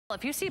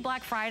If you see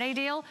Black Friday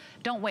deal,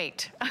 don't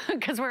wait,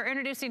 because we're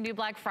introducing new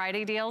Black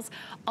Friday deals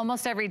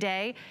almost every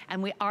day,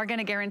 and we are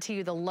gonna guarantee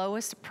you the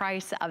lowest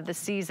price of the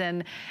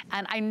season.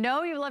 And I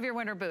know you love your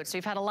winter boots.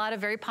 We've had a lot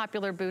of very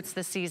popular boots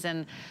this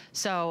season.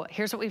 So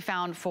here's what we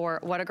found for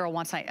What a Girl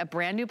Wants Tonight, a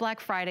brand new Black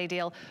Friday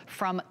deal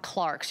from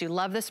Clarks. You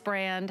love this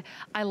brand.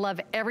 I love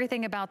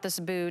everything about this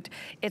boot.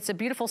 It's a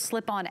beautiful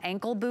slip-on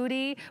ankle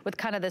bootie with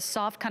kind of this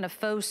soft kind of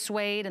faux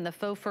suede and the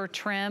faux fur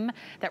trim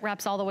that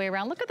wraps all the way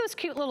around. Look at those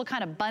cute little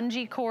kind of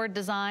bungee cord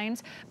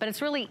designs, but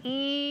it's really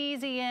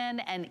easy in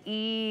and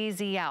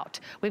easy out.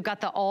 We've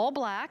got the all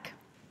black.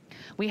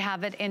 We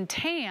have it in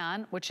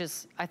tan, which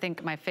is, I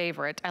think, my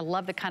favorite. I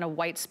love the kind of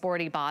white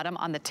sporty bottom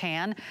on the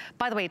tan.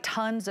 By the way,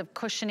 tons of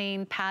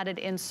cushioning, padded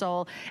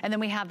insole. And then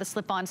we have the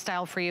slip-on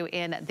style for you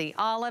in the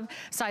olive,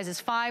 sizes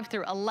 5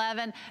 through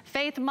 11.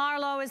 Faith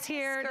Marlowe is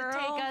here to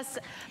take us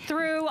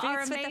through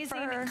our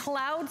amazing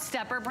Cloud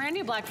Stepper, brand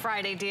new Black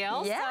Friday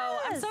deal. Yes.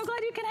 So I'm so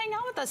glad you can hang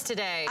out with us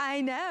today.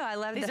 I know, I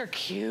love these are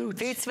cute.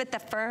 Boots with the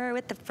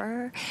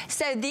fur,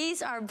 So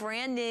these are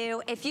brand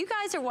new. If you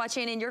guys are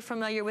watching and you're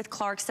familiar with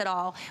Clarks at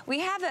all, we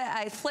have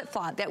a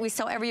flip-flop that we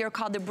sell every year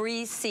called the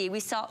Breezy. We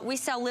sell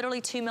literally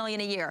 2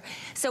 million a year.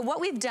 So what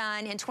we've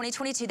done in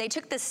 2022, they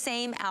took the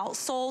same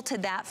outsole to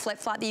that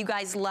flip-flop that you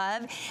guys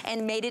love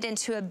and made it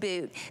into a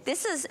boot.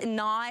 This is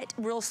not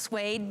real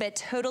suede, but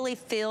totally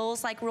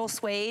feels like real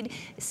suede.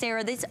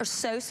 Sarah, these are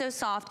so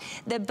soft.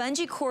 The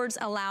bungee cords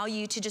allow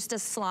you to just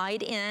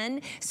slide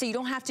in, so you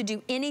don't have to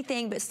do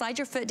anything but slide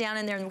your foot down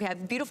in there, and we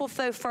have beautiful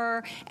faux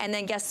fur, and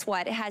then guess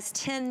what? It has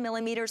 10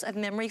 millimeters of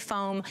memory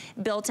foam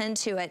built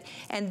into it.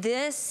 And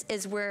this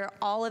is where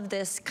all of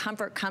this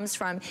comfort comes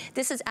from.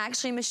 This is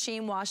actually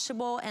machine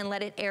washable and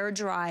let it air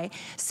dry.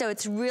 So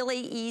it's really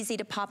easy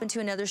to pop into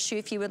another shoe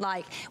if you would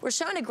like. We're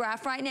showing a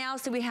graph right now.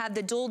 So we have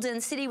the dual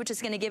density, which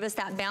is gonna give us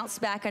that bounce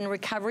back and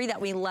recovery that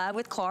we love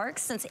with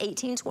Clarks since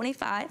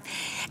 1825.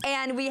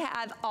 And we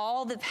have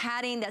all the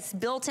padding that's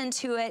built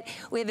into it.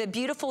 We have a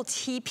beautiful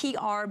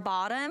TPR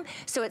bottom.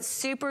 So it's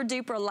super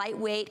duper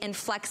lightweight and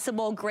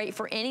flexible, great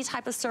for any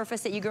type of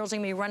surface that you girls are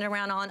gonna be running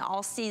around on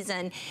all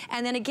season.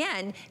 And then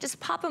again, just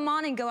pop them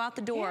on and go out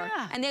the door.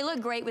 Yeah. And they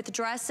look great with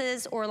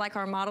dresses, or like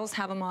our models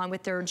have them on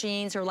with their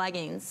jeans or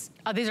leggings.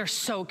 Oh, these are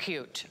so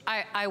cute.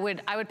 I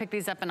would pick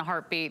these up in a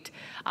heartbeat.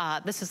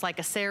 This is like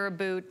a Sarah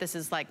boot. This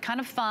is like kind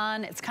of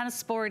fun. It's kind of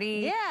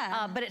sporty.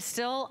 Yeah. But it's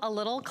still a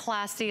little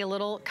classy, a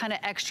little kind of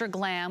extra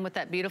glam with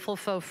that beautiful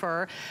faux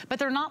fur. But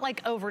they're not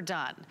like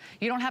overdone.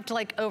 You don't have to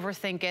like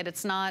overthink it.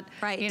 It's not,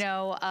 you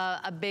know,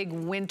 a big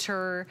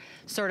winter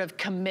sort of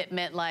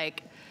commitment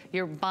like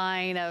you're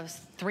buying a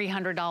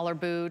 $300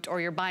 boot, or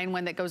you're buying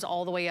one that goes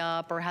all the way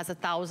up or has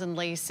 1,000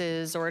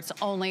 laces, or it's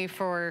only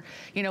for,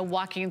 you know,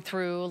 walking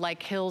through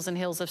like hills and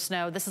hills of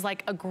snow. This is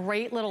like a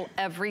great little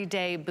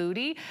everyday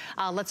bootie.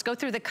 Let's go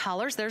through the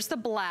colors. There's the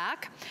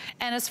black.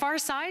 And as far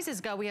as sizes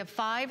go, we have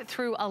 5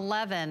 through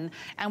 11,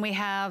 and we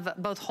have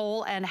both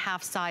whole and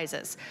half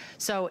sizes.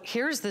 So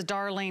here's the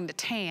darling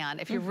tan.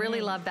 If you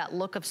really love that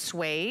look of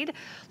suede,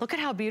 look at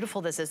how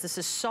beautiful this is. This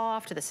is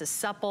soft, this is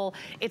supple.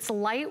 It's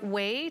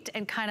lightweight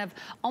and kind of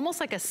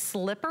almost like a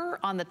slipper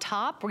on the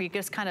top where you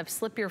just kind of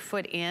slip your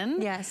foot in.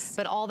 Yes.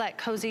 But all that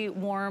cozy,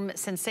 warm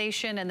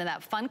sensation, and then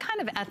that fun kind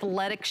of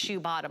athletic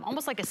shoe bottom,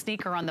 almost like a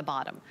sneaker on the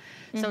bottom.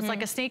 So it's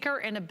like a sneaker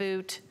and a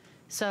boot.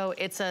 So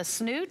it's a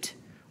snoot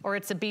or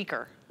it's a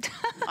beaker.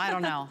 I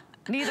don't know.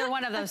 Neither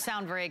one of those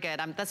sound very good.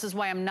 This is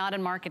why I'm not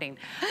in marketing.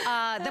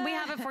 Then we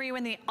have it for you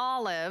in the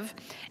olive.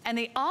 And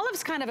the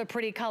olive's kind of a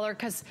pretty color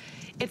because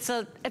it's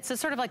a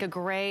sort of like a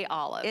gray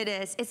olive. It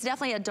is. It's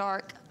definitely a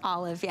dark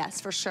olive,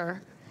 yes, for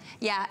sure.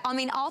 Yeah, I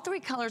mean, all 3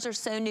 colors are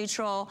so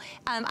neutral.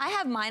 I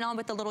have mine on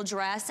with a little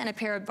dress and a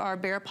pair of our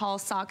Bear Paw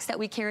socks that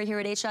we carry here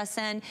at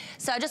HSN.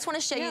 So I just want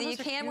to show you that you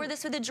can wear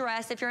this with a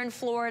dress. If you're in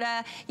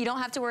Florida, you don't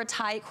have to wear a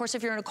tight. Of course,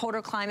 if you're in a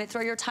colder climate,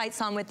 throw your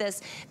tights on with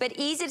this. But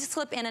easy to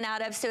slip in and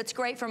out of, so it's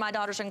great for my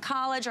daughters in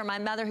college, or my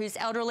mother who's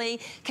elderly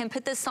can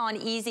put this on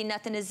easy,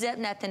 nothing to zip,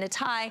 nothing to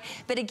tie.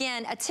 But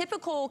again, a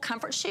typical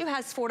comfort shoe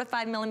has 4 to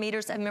 5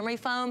 millimeters of memory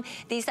foam.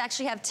 These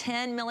actually have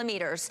 10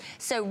 millimeters.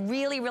 So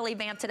really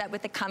vamped it up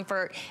with the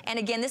comfort. And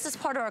again, this is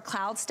part of our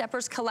Cloud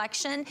Steppers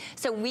collection.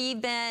 So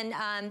we've been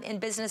in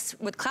business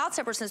with Cloud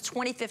Steppers since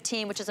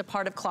 2015, which is a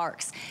part of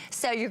Clarks.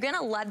 So you're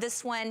gonna love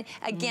this one.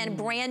 Again,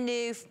 brand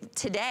new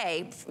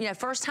today. You know,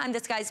 first time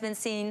this guy's been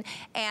seen.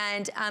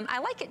 And I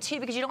like it too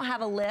because you don't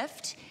have a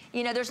lift.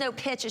 You know, there's no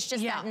pitch. It's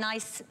just that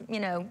nice, you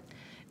know,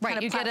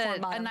 right, you get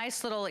a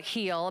nice little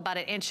heel, about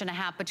 1.5 inches,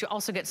 but you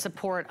also get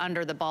support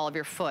under the ball of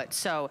your foot.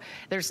 So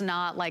there's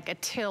not like a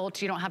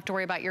tilt. You don't have to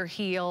worry about your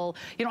heel.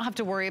 You don't have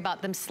to worry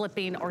about them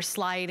slipping or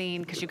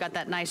sliding because you've got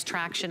that nice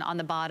traction on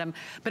the bottom.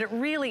 But it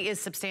really is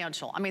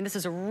substantial. I mean, this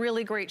is a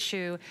really great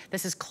shoe.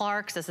 This is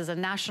Clarks. This is a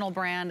national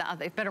brand.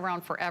 They've been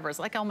around forever. It's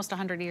like almost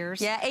 100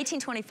 years. Yeah,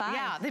 1825.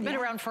 Yeah, they've been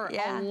around for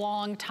a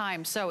long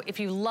time. So if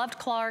you loved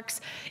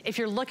Clarks, if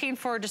you're looking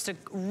for just a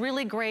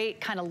really great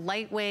kind of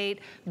lightweight,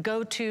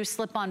 go-to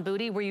slip-on slip-on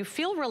booty where you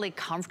feel really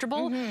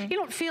comfortable. You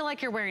don't feel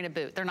like you're wearing a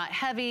boot. They're not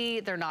heavy,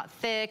 they're not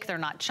thick, they're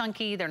not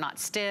chunky, they're not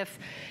stiff.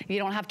 You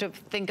don't have to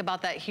think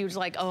about that huge,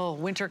 like, oh,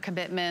 winter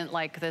commitment,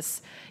 like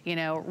this, you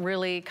know,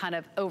 really kind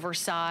of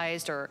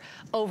oversized or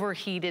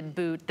overheated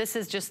boot. This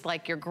is just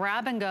like your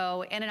grab and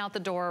go, in and out the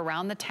door,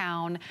 around the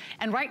town.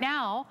 And right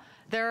now,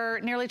 they're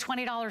nearly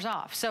 $20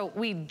 off. So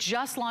we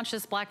just launched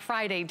this Black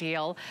Friday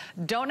deal.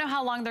 Don't know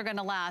how long they're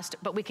gonna last,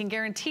 but we can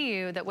guarantee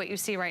you that what you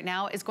see right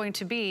now is going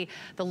to be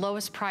the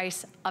lowest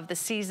price of the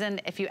season.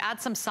 If you add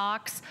some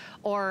socks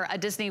or a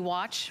Disney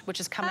watch,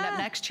 which is coming up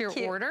next to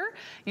your order,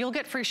 you'll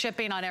get free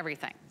shipping on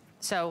everything.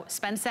 So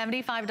spend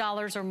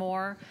 $75 or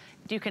more.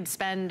 You can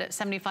spend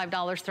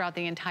 $75 throughout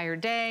the entire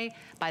day.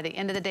 By the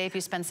end of the day, if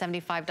you spend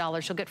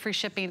 $75, you'll get free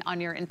shipping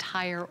on your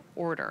entire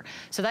order.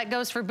 So that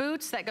goes for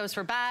boots, that goes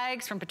for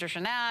bags from Patricia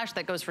Nash,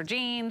 that goes for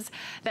jeans,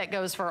 that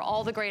goes for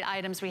all the great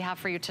items we have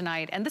for you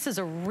tonight. And this is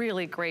a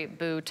really great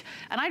boot.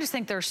 And I just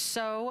think they're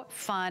so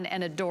fun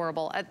and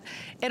adorable.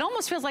 It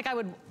almost feels like I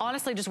would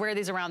honestly just wear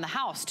these around the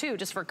house too,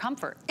 just for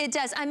comfort. It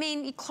does. I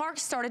mean,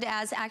 Clarks started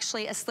as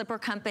actually a slipper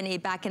company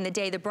back in the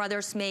day. The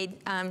brothers made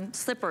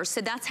slippers. So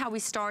that's how we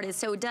started.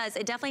 So it does.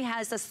 It definitely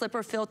has a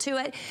slipper feel to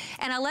it.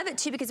 And I love it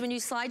too because when you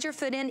slide your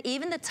foot in,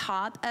 even the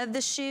top of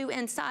the shoe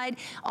inside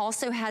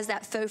also has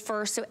that faux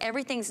fur. So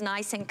everything's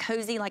nice and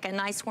cozy, like a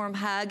nice warm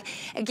hug.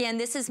 Again,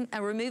 this is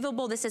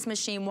removable. This is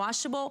machine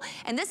washable.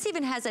 And this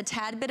even has a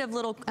tad bit of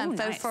little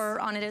faux fur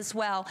on it as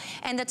well.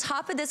 And the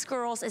top of this,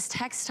 girls, is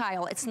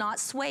textile. It's not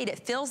suede. It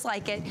feels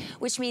like it,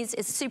 which means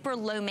it's super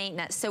low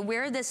maintenance. So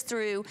wear this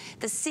through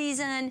the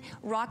season.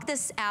 Rock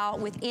this out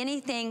with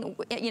anything,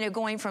 you know,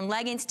 going from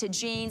leggings to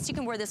jeans. You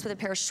can wear this with a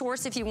pair of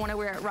shorts if you want to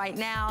wear it right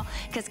now,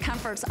 because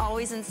comfort's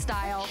always in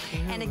style.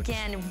 And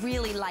again,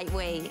 really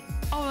lightweight.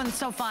 Oh, and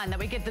so fun that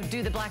we get to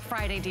do the Black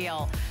Friday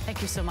deal.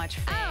 Thank you so much,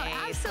 Faye.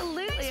 Oh,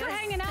 absolutely. Thanks for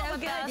hanging out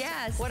with us.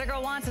 Yes. What a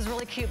girl wants is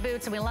really cute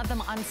boots, and we love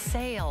them on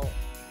sale.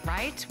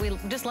 Right? We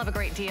just love a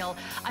great deal.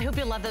 I hope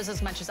you love those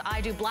as much as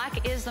I do.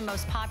 Black is the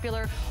most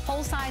popular.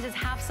 Whole sizes,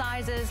 half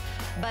sizes,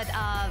 but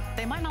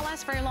they might not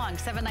last very long.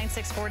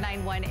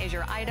 796-491 is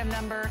your item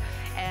number,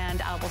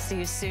 and we'll see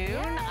you soon.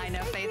 Yes, I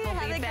know Faith will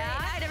Have be a back.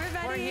 great night,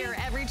 everybody. We're here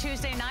every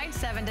Tuesday night,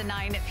 7 to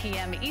 9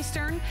 p.m.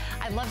 Eastern.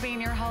 I love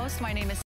being your host. My name is